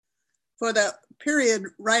For the period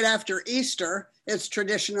right after Easter, it's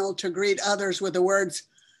traditional to greet others with the words,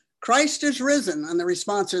 Christ is risen, and the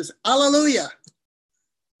response is, Alleluia.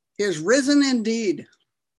 He is risen indeed.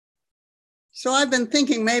 So I've been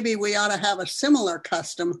thinking maybe we ought to have a similar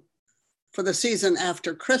custom for the season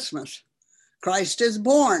after Christmas. Christ is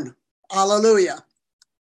born. Alleluia.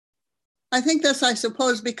 I think this, I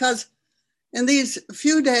suppose, because in these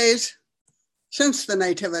few days since the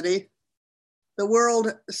Nativity, the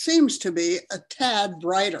world seems to be a tad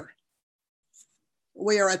brighter.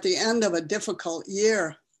 We are at the end of a difficult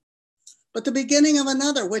year, but the beginning of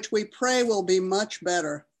another, which we pray will be much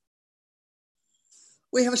better.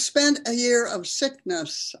 We have spent a year of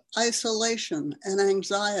sickness, isolation, and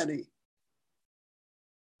anxiety.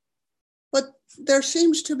 But there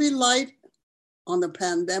seems to be light on the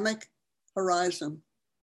pandemic horizon.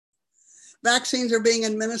 Vaccines are being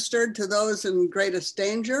administered to those in greatest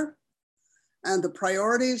danger, and the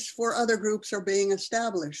priorities for other groups are being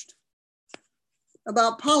established.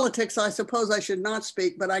 About politics, I suppose I should not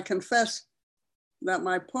speak, but I confess that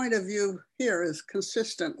my point of view here is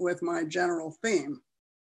consistent with my general theme.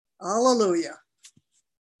 Alleluia.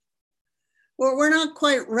 Well, we're not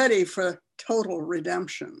quite ready for total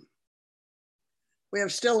redemption. We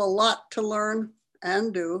have still a lot to learn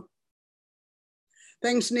and do.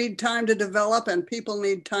 Things need time to develop, and people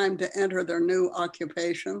need time to enter their new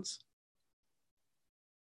occupations.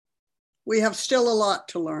 We have still a lot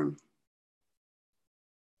to learn.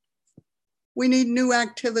 We need new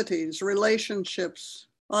activities, relationships,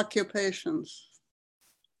 occupations.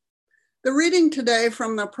 The reading today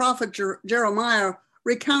from the prophet Jeremiah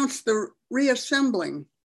recounts the reassembling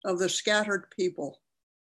of the scattered people.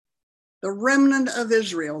 The remnant of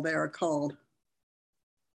Israel, they are called.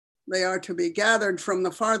 They are to be gathered from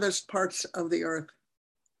the farthest parts of the earth.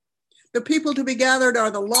 The people to be gathered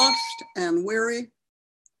are the lost and weary.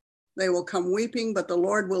 They will come weeping, but the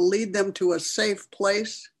Lord will lead them to a safe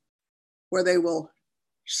place where they will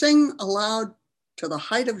sing aloud to the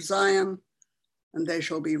height of Zion, and they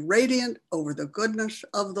shall be radiant over the goodness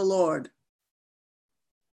of the Lord.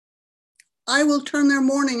 I will turn their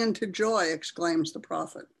mourning into joy, exclaims the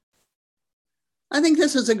prophet. I think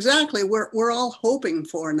this is exactly what we're all hoping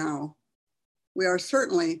for now. We are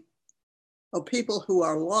certainly a people who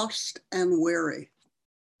are lost and weary.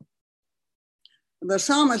 The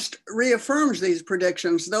psalmist reaffirms these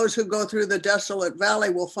predictions. Those who go through the desolate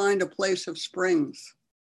valley will find a place of springs.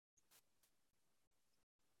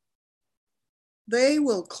 They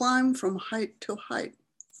will climb from height to height,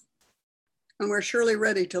 and we're surely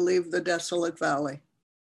ready to leave the desolate valley.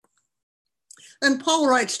 And Paul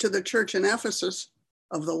writes to the church in Ephesus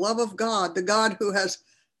of the love of God, the God who has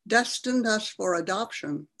destined us for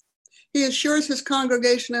adoption. He assures his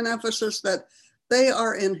congregation in Ephesus that they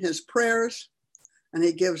are in his prayers, and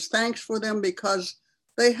he gives thanks for them because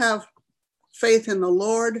they have faith in the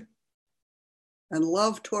Lord and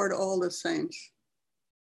love toward all the saints.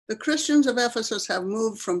 The Christians of Ephesus have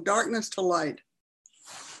moved from darkness to light,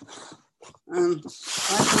 and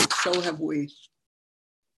I think so have we.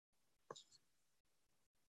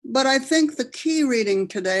 But I think the key reading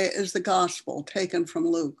today is the gospel taken from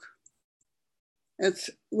Luke. It's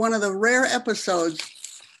one of the rare episodes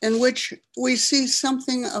in which we see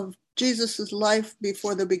something of Jesus' life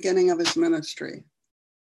before the beginning of his ministry.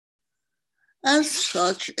 As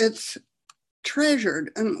such, it's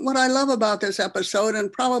treasured. And what I love about this episode,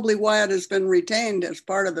 and probably why it has been retained as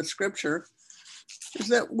part of the scripture, is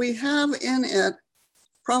that we have in it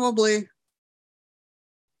probably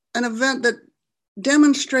an event that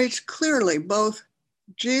demonstrates clearly both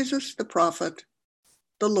Jesus the prophet,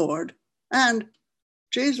 the Lord, and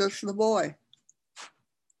Jesus the boy.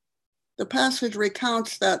 The passage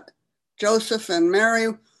recounts that Joseph and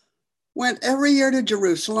Mary went every year to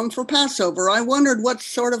Jerusalem for Passover. I wondered what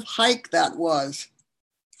sort of hike that was.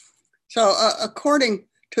 So according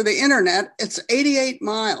to the internet, it's 88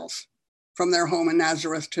 miles from their home in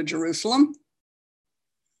Nazareth to Jerusalem.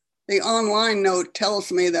 The online note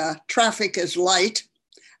tells me the traffic is light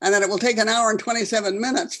and that it will take 1 hour and 27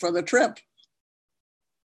 minutes for the trip.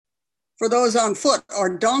 For those on foot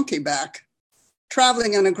or donkey back,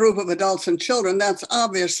 traveling in a group of adults and children, that's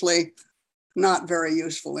obviously not very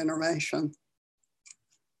useful information.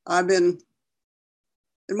 It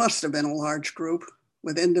must have been a large group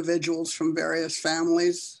with individuals from various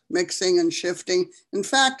families, mixing and shifting. In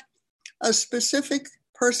fact, a specific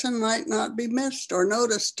person might not be missed or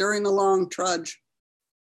noticed during the long trudge.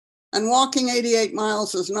 And walking 88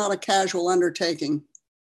 miles is not a casual undertaking.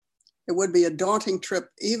 It would be a daunting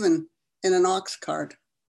trip, even in an ox cart.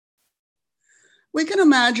 We can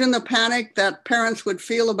imagine the panic that parents would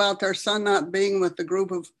feel about their son not being with the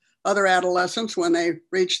group of other adolescents when they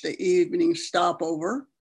reached the evening stopover.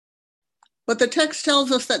 But the text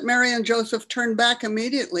tells us that Mary and Joseph turned back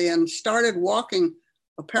immediately and started walking,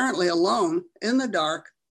 apparently alone, in the dark,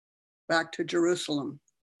 back to Jerusalem.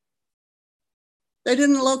 They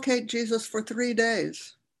didn't locate Jesus for 3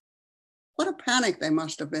 days. What a panic they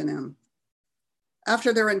must have been in.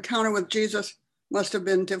 After their encounter with Jesus must have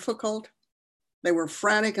been difficult. They were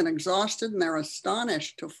frantic and exhausted, and they're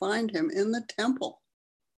astonished to find him in the temple.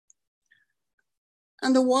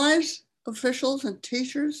 And the wise officials and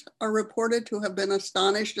teachers are reported to have been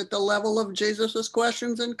astonished at the level of Jesus's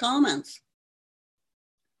questions and comments.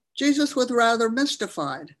 Jesus was rather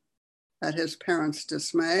mystified at his parents'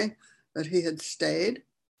 dismay that he had stayed.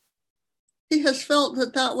 He has felt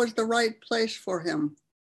that that was the right place for him,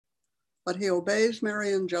 but he obeys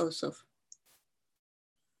Mary and Joseph.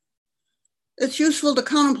 It's useful to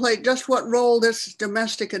contemplate just what role this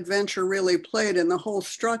domestic adventure really played in the whole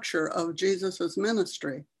structure of Jesus's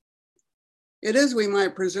ministry. It is, we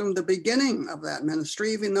might presume, the beginning of that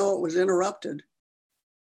ministry, even though it was interrupted.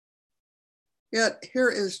 Yet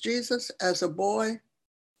here is Jesus as a boy,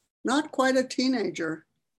 not quite a teenager.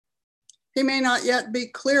 He may not yet be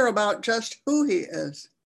clear about just who he is.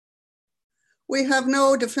 We have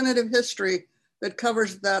no definitive history that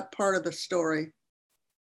covers that part of the story.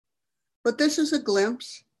 But this is a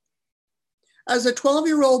glimpse. As a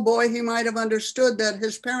 12-year-old boy, he might have understood that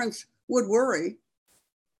his parents would worry.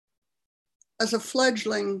 As a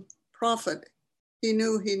fledgling prophet, he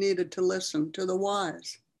knew he needed to listen to the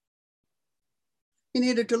wise. He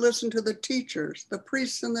needed to listen to the teachers, the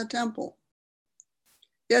priests in the temple.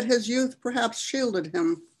 Yet his youth perhaps shielded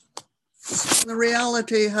him from the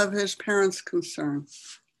reality of his parents' concern.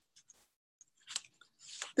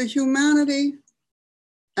 The humanity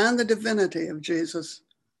and the divinity of Jesus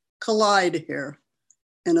collide here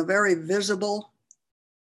in a very visible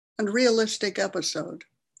and realistic episode.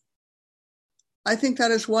 I think that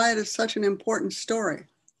is why it is such an important story.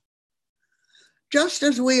 Just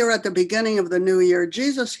as we are at the beginning of the new year,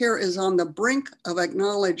 Jesus here is on the brink of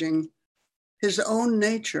acknowledging his own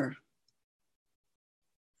nature.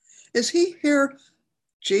 Is he here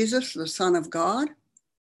Jesus, the Son of God?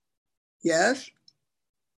 Yes.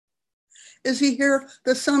 Is he here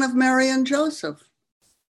the son of Mary and Joseph?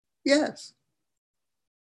 Yes.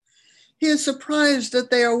 He is surprised that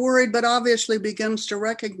they are worried, but obviously begins to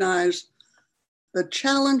recognize the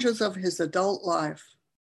challenges of his adult life.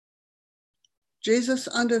 Jesus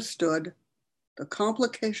understood the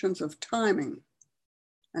complications of timing,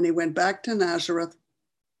 and he went back to Nazareth,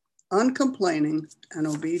 uncomplaining and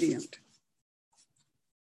obedient.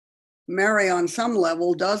 Mary, on some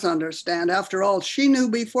level, does understand. After all, she knew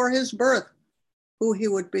before his birth who he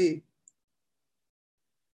would be.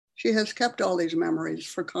 She has kept all these memories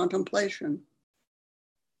for contemplation.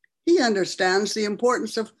 He understands the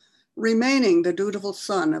importance of remaining the dutiful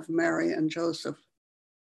son of Mary and Joseph.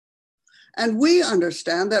 And we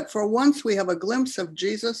understand that for once we have a glimpse of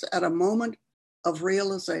Jesus at a moment of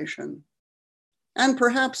realization, and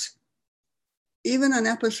perhaps even an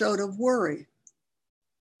episode of worry.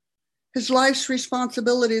 His life's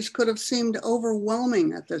responsibilities could have seemed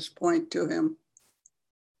overwhelming at this point to him,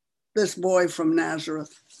 this boy from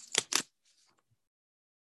Nazareth.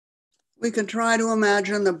 We can try to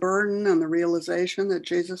imagine the burden and the realization that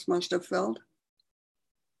Jesus must have felt.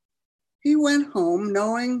 He went home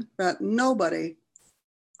knowing that nobody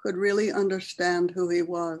could really understand who he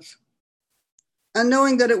was, and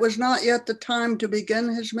knowing that it was not yet the time to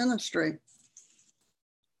begin his ministry.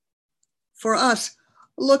 For us,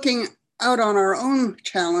 looking out on our own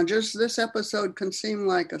challenges, this episode can seem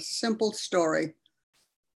like a simple story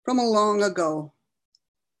from a long ago.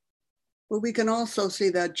 But we can also see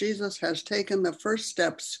that Jesus has taken the first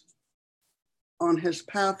steps on his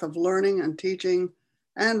path of learning and teaching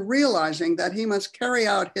and realizing that he must carry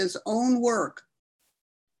out his own work,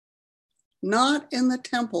 not in the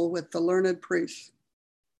temple with the learned priests,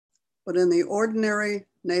 but in the ordinary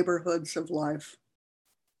neighborhoods of life.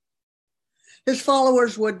 His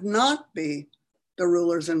followers would not be the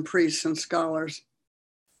rulers and priests and scholars,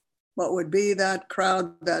 but would be that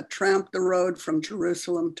crowd that tramped the road from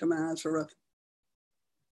Jerusalem to Nazareth.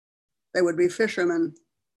 They would be fishermen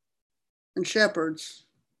and shepherds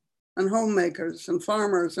and homemakers and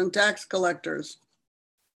farmers and tax collectors.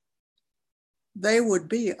 They would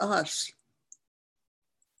be us.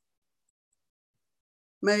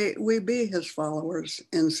 May we be his followers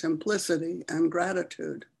in simplicity and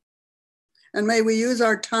gratitude. And may we use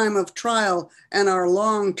our time of trial and our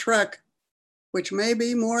long trek, which may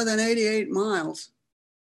be more than 88 miles,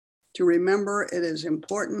 to remember it is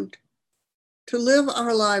important to live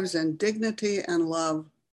our lives in dignity and love.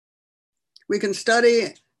 We can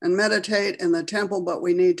study and meditate in the temple, but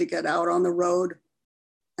we need to get out on the road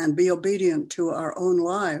and be obedient to our own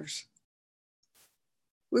lives.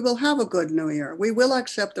 We will have a good new year. We will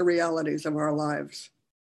accept the realities of our lives.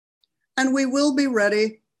 And we will be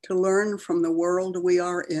ready to learn from the world we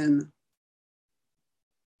are in.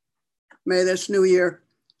 May this new year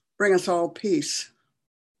bring us all peace,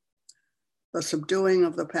 the subduing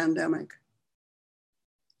of the pandemic,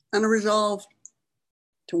 and a resolve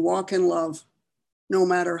to walk in love no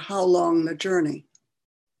matter how long the journey.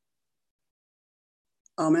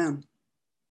 Amen.